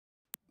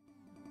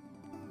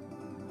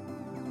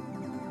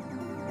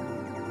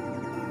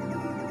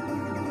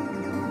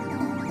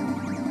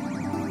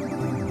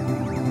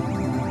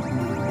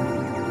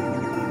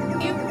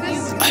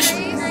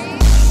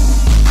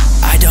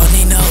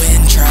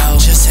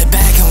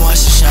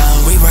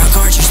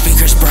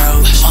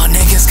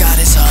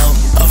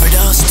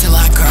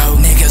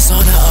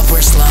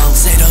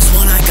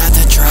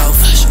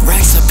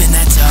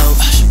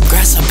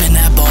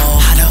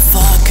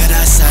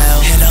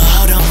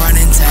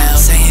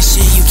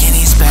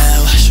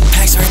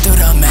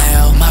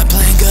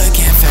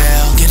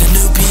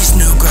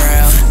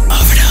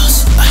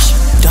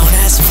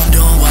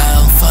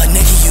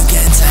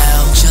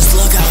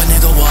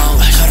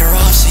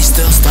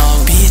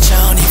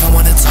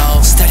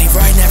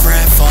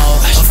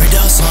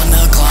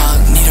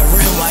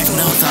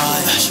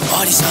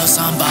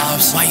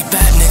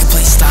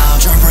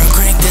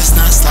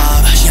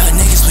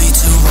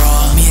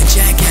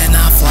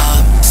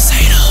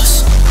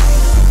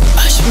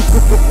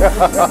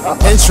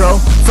Intro,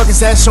 fucking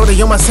sad shorty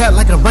on my set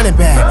like a running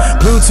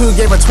back. Bluetooth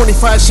gave her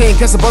 25 shade,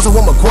 cause the buzzer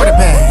want my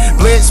quarterback.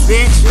 Blitz,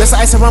 bitch, that's the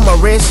ice around my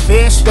wrist,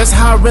 fish. That's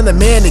how I run the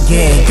man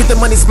again. Get the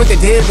money, split the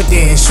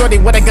dividend. Shorty,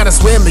 what I gotta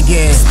swim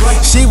again.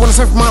 She wanna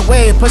surf my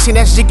way, pushing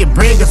that shit can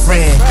bring a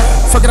friend.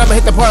 Fuck it, I'ma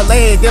hit the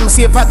parlay, then I'ma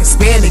see if I can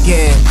spin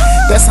again.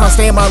 That's how I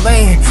stay in my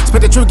lane.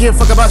 Spit the truth, give a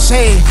fuck about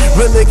shade.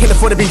 Really can't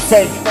afford to be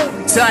fake.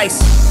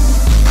 Dice.